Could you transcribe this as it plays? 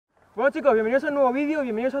Bueno chicos, bienvenidos a un nuevo vídeo,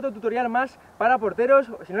 bienvenidos a otro tutorial más para porteros.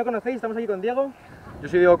 Si no lo conocéis, estamos aquí con Diego. Yo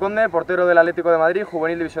soy Diego Conde, portero del Atlético de Madrid,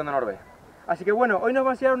 Juvenil División de Honor B. Así que bueno, hoy nos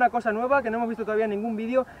va a enseñar una cosa nueva que no hemos visto todavía en ningún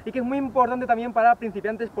vídeo y que es muy importante también para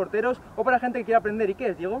principiantes porteros o para gente que quiera aprender. ¿Y qué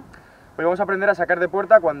es, Diego? Hoy vamos a aprender a sacar de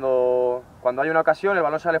puerta cuando hay una ocasión, el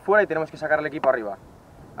balón sale fuera y tenemos que sacar al equipo arriba.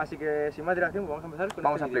 Así que sin más dilación, vamos a empezar con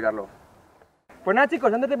Vamos a explicarlo. Pues nada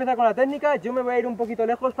chicos, antes de empezar con la técnica, yo me voy a ir un poquito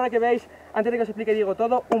lejos para que veáis, antes de que os explique Diego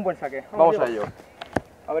todo, un buen saque. Vamos a ello.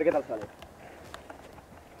 A ver qué tal sale.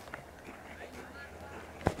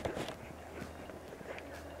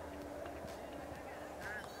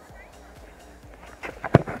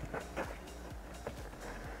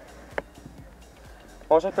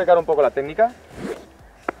 Vamos a explicar un poco la técnica.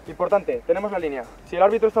 Importante, tenemos la línea. Si el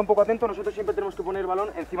árbitro está un poco atento, nosotros siempre tenemos que poner el balón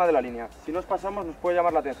encima de la línea. Si nos pasamos, nos puede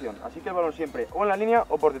llamar la atención. Así que el balón siempre o en la línea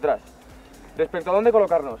o por detrás. Respecto a dónde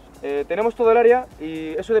colocarnos, tenemos todo el área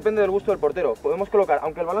y eso depende del gusto del portero. Podemos colocar,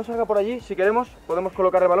 aunque el balón salga por allí, si queremos, podemos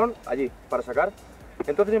colocar el balón allí para sacar.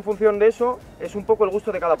 Entonces, en función de eso, es un poco el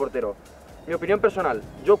gusto de cada portero. Mi opinión personal,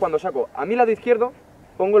 yo cuando saco a mi lado izquierdo,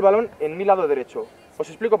 pongo el balón en mi lado derecho. Os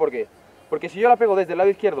explico por qué. Porque si yo la pego desde el lado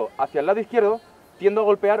izquierdo hacia el lado izquierdo, tiendo a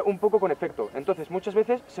golpear un poco con efecto. Entonces, muchas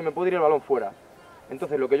veces se me puede ir el balón fuera.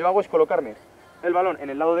 Entonces, lo que yo hago es colocarme el balón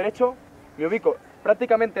en el lado derecho, me ubico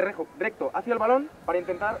prácticamente recto hacia el balón para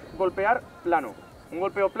intentar golpear plano. Un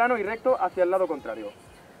golpeo plano y recto hacia el lado contrario.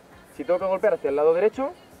 Si tengo que golpear hacia el lado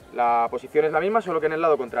derecho, la posición es la misma, solo que en el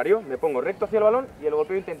lado contrario. Me pongo recto hacia el balón y el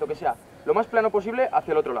golpeo intento que sea lo más plano posible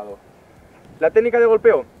hacia el otro lado. La técnica de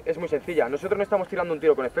golpeo es muy sencilla. Nosotros no estamos tirando un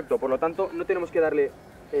tiro con efecto, por lo tanto no tenemos que darle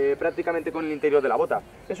prácticamente con el interior de la bota.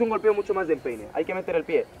 Es un golpeo mucho más de empeine. Hay que meter el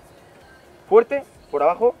pie fuerte, por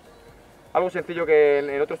abajo. Algo sencillo que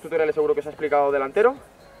en otros tutoriales seguro que os ha explicado delantero.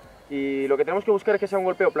 Y lo que tenemos que buscar es que sea un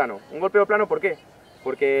golpeo plano. ¿Un golpeo plano por qué?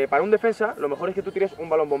 Porque para un defensa lo mejor es que tú tires un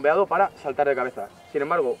balón bombeado para saltar de cabeza. Sin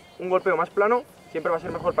embargo, un golpeo más plano siempre va a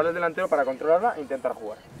ser mejor para el delantero para controlarla e intentar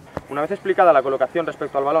jugar. Una vez explicada la colocación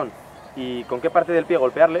respecto al balón y con qué parte del pie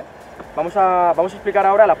golpearle, vamos a explicar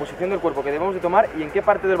ahora la posición del cuerpo que debemos de tomar y en qué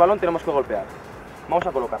parte del balón tenemos que golpear. Vamos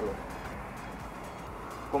a colocarlo.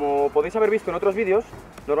 Como podéis haber visto en otros vídeos,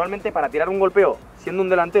 normalmente para tirar un golpeo siendo un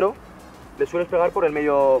delantero, le sueles pegar por el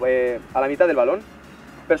medio, a la mitad del balón.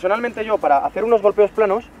 Personalmente yo, para hacer unos golpeos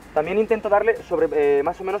planos, también intento darle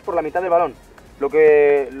más o menos por la mitad del balón. Lo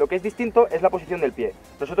que es distinto es la posición del pie.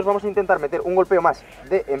 Nosotros vamos a intentar meter un golpeo más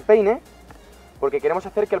de empeine, porque queremos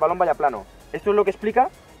hacer que el balón vaya plano. Esto es lo que explica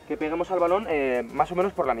que peguemos al balón más o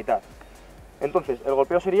menos por la mitad. Entonces, el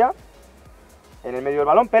golpeo sería en el medio del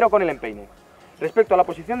balón, pero con el empeine. Respecto a la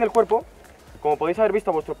posición del cuerpo, como podéis haber visto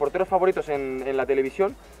a vuestros porteros favoritos en la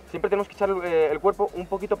televisión, siempre tenemos que echar el cuerpo un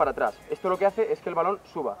poquito para atrás. Esto lo que hace es que el balón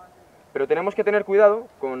suba. Pero tenemos que tener cuidado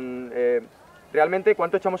con realmente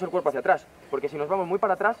cuánto echamos el cuerpo hacia atrás. Porque si nos vamos muy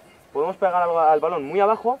para atrás, podemos pegar al balón muy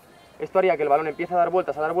abajo. Esto haría que el balón empiece a dar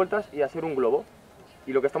vueltas y a ser un globo.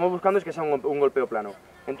 Y lo que estamos buscando es que sea un golpeo plano.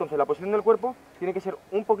 Entonces la posición del cuerpo tiene que ser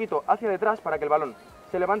un poquito hacia detrás para que el balón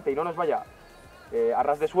se levante y no nos vaya a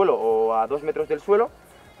ras de suelo o a 2 metros del suelo.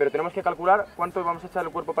 Pero tenemos que calcular cuánto vamos a echar el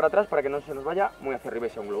cuerpo para atrás para que no se nos vaya muy hacia arriba y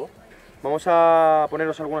sea un globo. Vamos a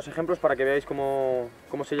poneros algunos ejemplos para que veáis cómo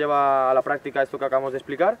se lleva a la práctica esto que acabamos de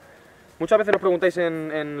explicar. Muchas veces nos preguntáis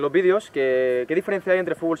en los vídeos qué diferencia hay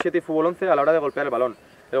entre fútbol 7 y fútbol 11 a la hora de golpear el balón.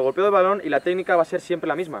 El golpeo del balón y la técnica va a ser siempre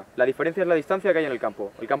la misma. La diferencia es la distancia que hay en el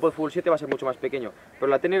campo. El campo de fútbol 7 va a ser mucho más pequeño, pero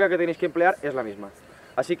la técnica que tenéis que emplear es la misma.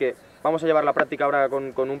 Así que vamos a llevar la práctica ahora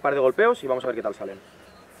con un par de golpeos y vamos a ver qué tal salen.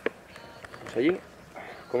 Vamos allí,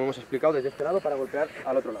 como hemos explicado, desde este lado para golpear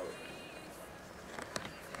al otro lado.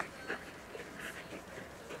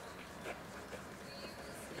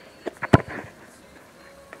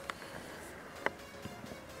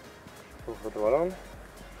 Otro balón.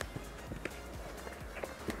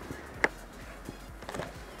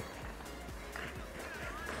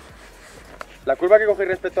 La curva que cogéis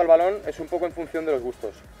respecto al balón es un poco en función de los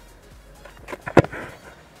gustos.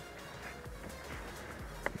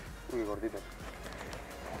 Uy, gordito.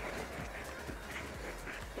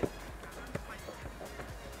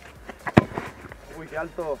 Uy, qué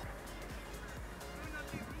alto.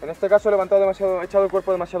 En este caso he echado el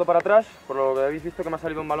cuerpo demasiado para atrás, por lo que habéis visto que me ha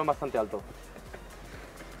salido un balón bastante alto.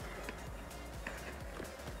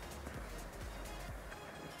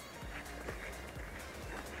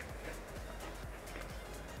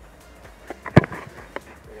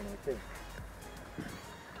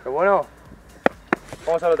 ¡Qué bueno!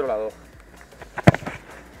 Vamos al otro lado.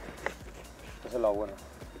 Este es el lado bueno,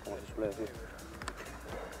 como se suele decir.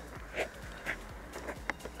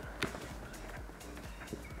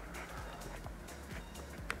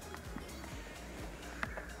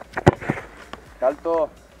 Salto.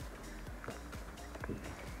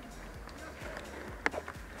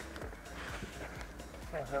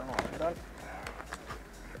 Vamos a hacer uno lateral.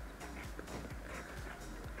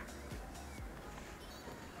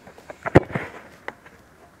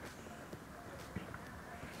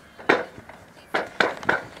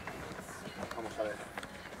 Vamos a ver.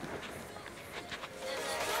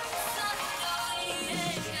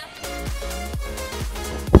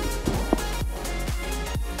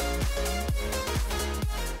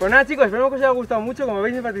 Pues nada chicos, espero que os haya gustado mucho. Como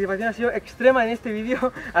veis mi participación ha sido extrema en este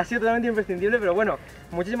vídeo, ha sido totalmente imprescindible, pero bueno,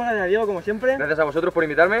 muchísimas gracias a Diego como siempre. Gracias a vosotros por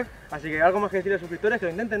invitarme. Así que algo más que decirle a los suscriptores, que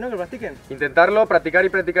lo intenten, ¿no? Que lo practiquen. Intentarlo, practicar y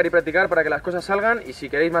practicar y practicar para que las cosas salgan, y si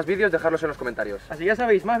queréis más vídeos, dejadlos en los comentarios. Así que ya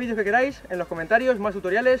sabéis, más vídeos que queráis en los comentarios, más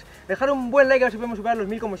tutoriales. Dejar un buen like a ver si podemos superar los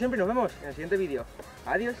 1000 como siempre y nos vemos en el siguiente vídeo.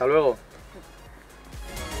 Adiós. Hasta luego.